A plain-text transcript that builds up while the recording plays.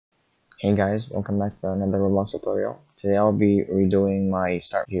Hey guys, welcome back to another Roblox tutorial. Today I'll be redoing my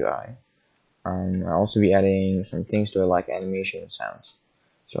Start GUI. I'll also be adding some things to it like animation and sounds.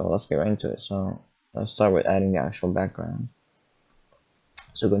 So let's get right into it. So let's start with adding the actual background.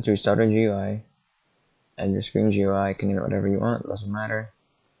 So go to Starter GUI, add your screen GUI, you can name it whatever you want, doesn't matter.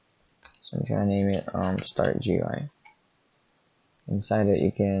 So I'm trying to name it Start GUI. Inside it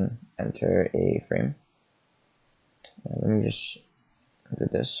you can enter a frame. Let me just do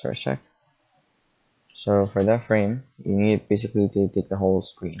this for a sec. So for that frame, you need basically to take the whole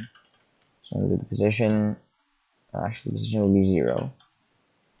screen. So do the position. Actually, the position will be 0,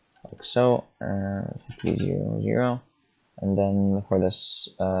 like so. 0, 0, and then for this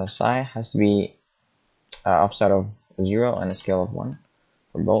side has to be offset of 0 and a scale of 1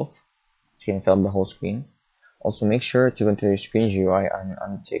 for both. So you can fill up the whole screen. Also, make sure to go to your screen GUI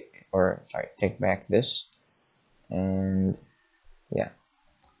and take back this, and yeah.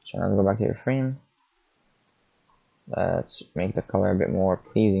 So now go back to your frame. Let's make the color a bit more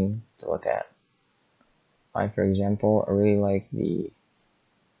pleasing to look at. For example, I really like the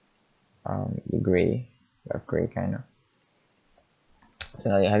gray, dark gray kind of.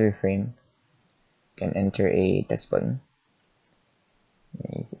 So now you have your frame. You can enter a text button.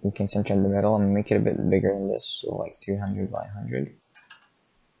 You can center in the middle and make it a bit bigger than this, so like 300 by 100.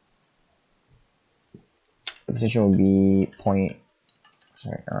 The position will be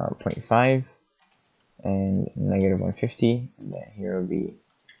 0.5 and -150, and then here will be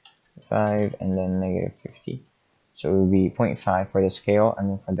 5 and then -50. So it will be 0.5 for the scale,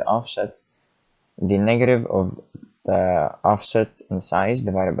 and then for the offset, the negative of the offset in size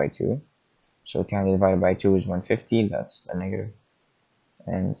divided by 2. So 300 divided by 2 is 150, that's the negative.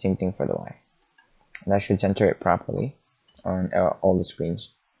 And same thing for the y. And that should center it properly on all the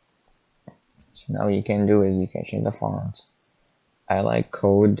screens. So now what you can do is you can change the font. I like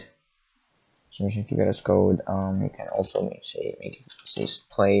code, so you should keep it as code. You can also make it say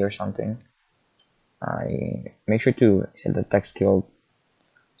play or something. Make sure to set the text scale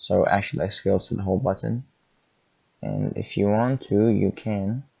so actually scales to the whole button. And if you want to, you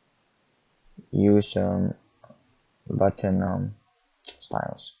can use button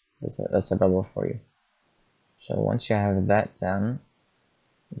styles. That's available for you. So once you have that done,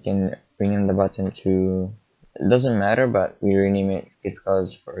 you can rename the button to, it doesn't matter, but we rename it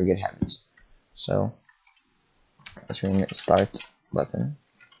because for good habits. So let's rename it Start Button,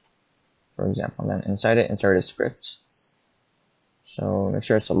 for example. Then inside it, insert a script. So make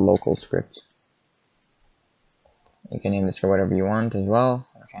sure it's a local script. You can name this for whatever you want as well.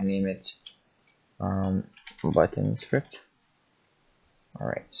 I can name it button script.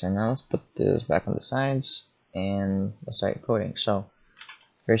 Alright, so now let's put this back on the sides and let's start coding. So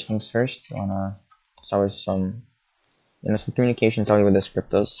first things first, you wanna start with some communication, tell you what the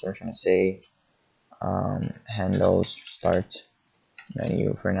script does. So we're trying to say handles start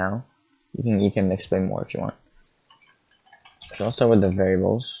menu for now. You can explain more if you want. So I'll start with the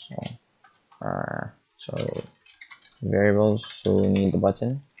variables. So variables, so we need the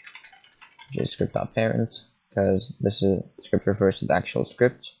button, which is script.parent, because this is script refers to the actual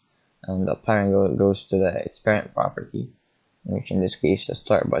script, and the parent goes to its parent property, which in this case the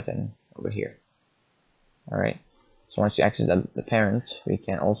start button over here. Alright, so once you access the parent, we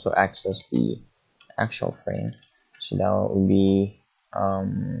can also access the actual frame. So that will be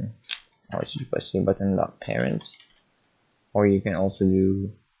button.parent, or you can also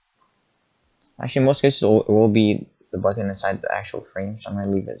do, actually in most cases it will be the button inside the actual frame, so I'm going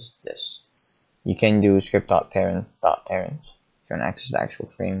to leave it as this. You can do script.parent if you want to access the actual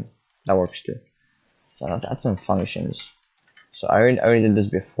frame, that works too. So let's add some functions. So I already did this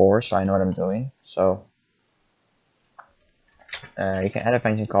before, so I know what I'm doing. So you can add a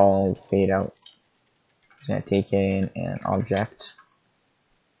function called fade out. It's going to take in an object,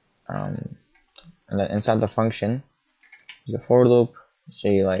 and then inside the function is the for loop.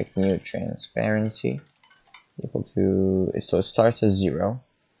 Say like new transparency equal to, so it starts as 0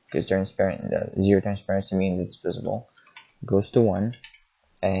 because transparent, the 0 transparency means it's visible. It goes to 1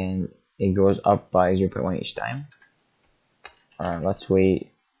 and it goes up by 0.1 each time. Let's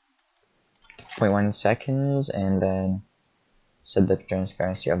wait 0.1 seconds and then set the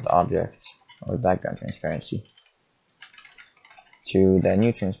transparency of the object, or the background transparency, to the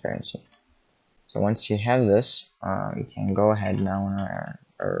new transparency. So once you have this, we can go ahead now and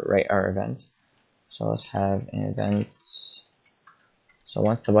write our event. So let's have an event. So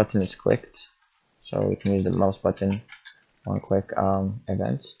once the button is clicked, so we can use the mouse button, one click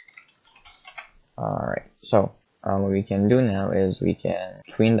event. Alright, so what we can do now is we can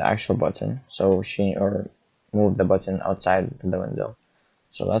tween the actual button, so change or move the button outside the window.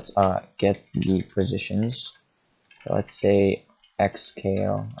 So let's get the positions. So let's say X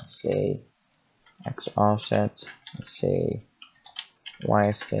scale, let's say X offset, let's say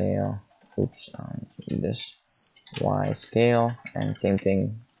Y scale, oops, this Y scale, and same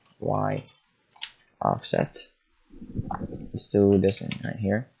thing, Y offset. Let's do this right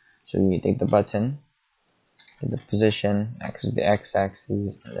here. So you take the button, the position, X is the X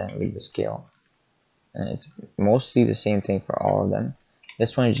axis, and then with the scale. And it's mostly the same thing for all of them.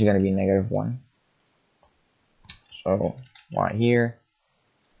 This one is going to be -1. So Y here,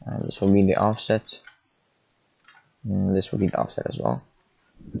 this will be the offset, and this will be the offset as well.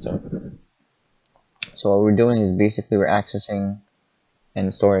 So what we're doing is basically we're accessing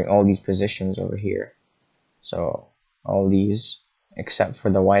and storing all these positions over here. So all these except for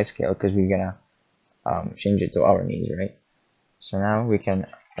the Y scale, because we're gonna change it to our needs, right? So now we can,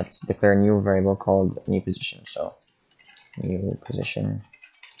 let's declare a new variable called new position. So new position,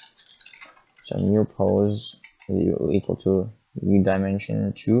 so new pose will equal to new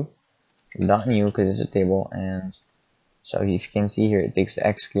dimension 2 dot new, because it's a table. And so if you can see here, it takes the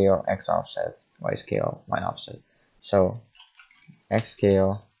X scale, X offset, Y scale, Y offset. So X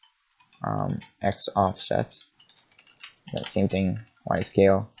scale, X offset, that same thing, Y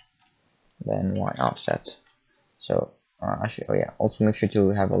scale, then Y offset. So actually, oh yeah, also make sure to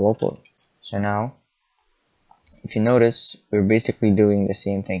have a local. So now if you notice, we're basically doing the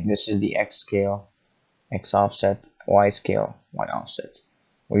same thing. This is the X scale, X offset, Y scale, Y offset.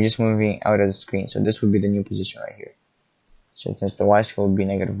 We're just moving out of the screen. So this would be the new position right here. So since the Y scale will be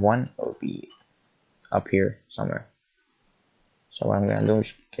 -1, it will be up here somewhere. So what I'm gonna do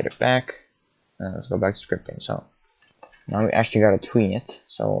is get it back, and let's go back to scripting. So now we actually gotta tween it.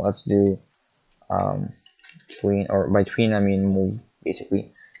 So let's do tween, or by tween I mean move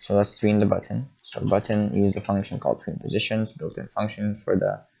basically. So let's tween the button. So button, use the function called tween positions, built-in function for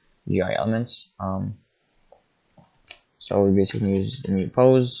the GUI elements. So we basically use the new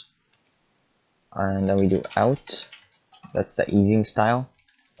pose, and then we do out. That's the easing style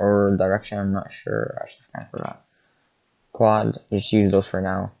or direction, I'm not sure, actually I kind of forgot. Quad, just use those for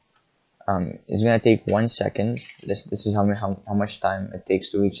now. It's gonna take 1 second. This is how much time it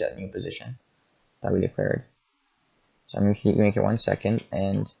takes to reach that new position that we declared. So I'm usually make it 1 second,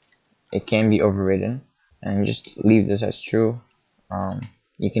 and it can be overridden, and just leave this as true.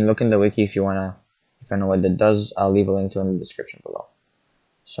 You can look in the wiki if you wanna know what that does. I'll leave a link to it in the description below.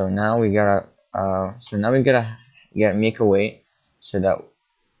 So now we gotta make a way so that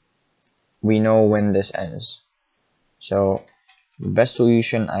we know when this ends. So the best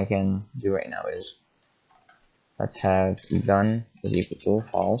solution I can do right now is, let's have done is equal to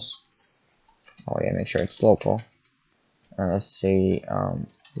false. Oh yeah, make sure it's local. Let's say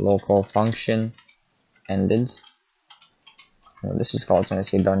local function ended. This is called, so I'm gonna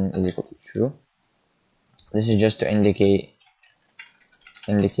say done is equal to true. This is just to indicate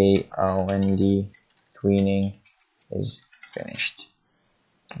when the tweening is finished.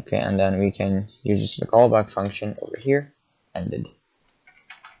 Okay, and then we can use the callback function over here, ended.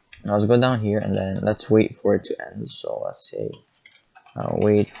 Now let's go down here, and then let's wait for it to end. So let's say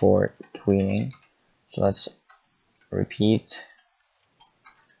wait for tweening. So let's repeat.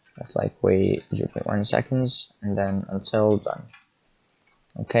 Let's like wait 0.1 seconds, and then until done.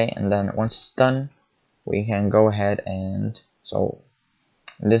 Okay, and then once it's done, we can go ahead and, so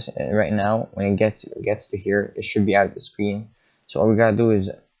this right now when it gets to here, it should be out of the screen. So all we gotta do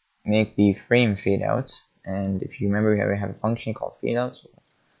is make the frame fade out, and if you remember, we have a function called fade out. So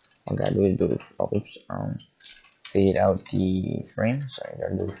all we gotta do is fade out the frame. So I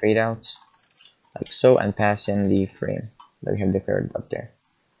gotta do fade out like so, and pass in the frame that we have declared up there.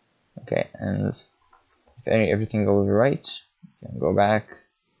 Okay, and if everything goes right, you can go back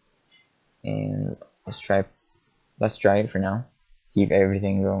and let's try it for now. See if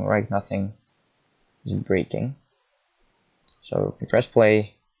everything going right, nothing is breaking. So we press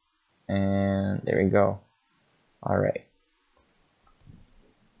play, and there we go. Alright.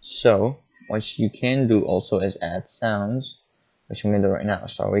 So what you can do also is add sounds, which I'm gonna do right now.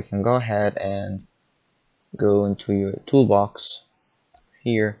 So we can go ahead and go into your toolbox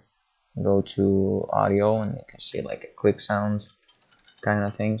here, go to audio, and you can see like a click sound kind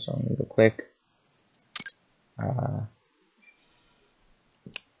of thing. So I'm gonna go click.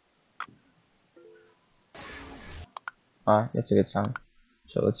 That's a good sound.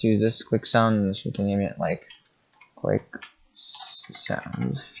 So let's use this click sound, and you can name it like click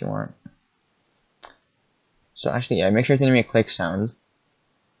sound if you want. So actually, yeah, make sure to name it click sound,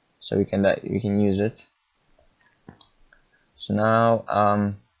 so we can use it. So now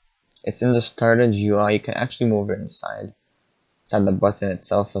it's in the started UI. You can actually move it inside. inside the button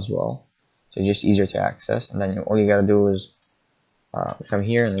itself as well. So it's just easier to access. And then all you gotta do is come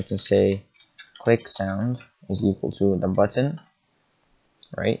here and you can say click sound is equal to the button,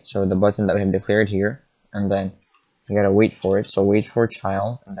 right? So the button that we have declared here, and then you gotta wait for it. So wait for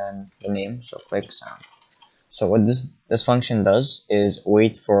child and then the name. So click sound. So what this function does is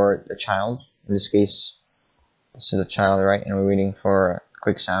wait for the child. In this case, this is the child, right? And we're waiting for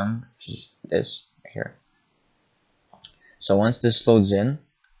click sound, which is this right here. So once this loads in,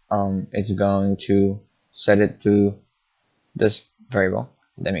 it's going to set it to this variable.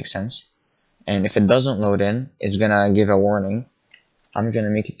 If that makes sense. And if it doesn't load in, it's gonna give a warning. I'm gonna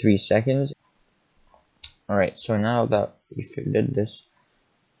make it 3 seconds. Alright, so now that we did this,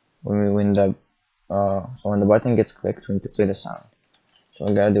 when the button gets clicked, we need to play the sound. So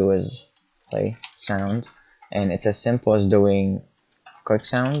what we gotta do is play sound, and it's as simple as doing click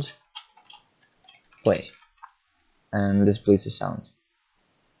sound, play, and this plays the sound.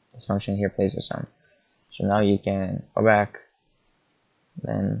 This function here plays the sound. So now you can go back,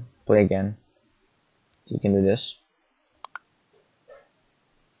 then play again. So you can do this,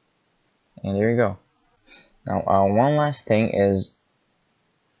 and there you go. Now one last thing is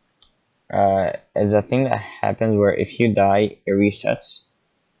a thing that happens where if you die, it resets.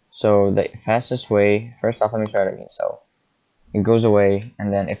 So the fastest way, first off, let me try it again. So it goes away,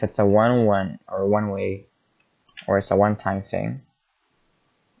 and then if it's a one way, or it's a one-time thing,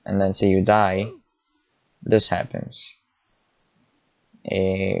 and then say you die, this happens.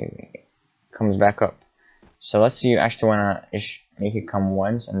 It comes back up. So let's say you actually wanna make it come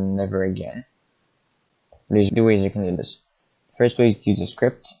once and never again. There's 2 ways you can do this. First way is to use a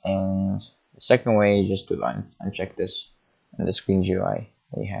script, and the second way is just to uncheck this in the screen GUI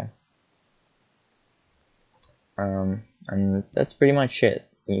that you have. And that's pretty much it.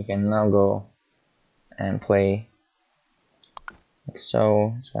 You can now go and play like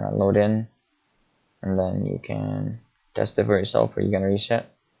so. It's gonna load in, and then you can test it for yourself. Are you gonna reset?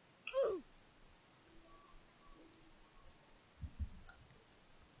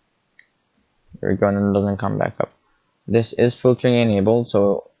 There we go, and it doesn't come back up. This is filtering enabled,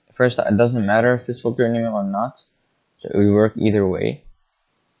 so first it doesn't matter if it's filtering enabled or not. So it will work either way,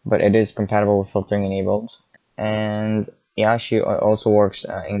 but it is compatible with filtering enabled. And yeah, she also works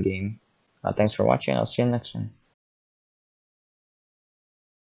in game. Thanks for watching. I'll see you next one.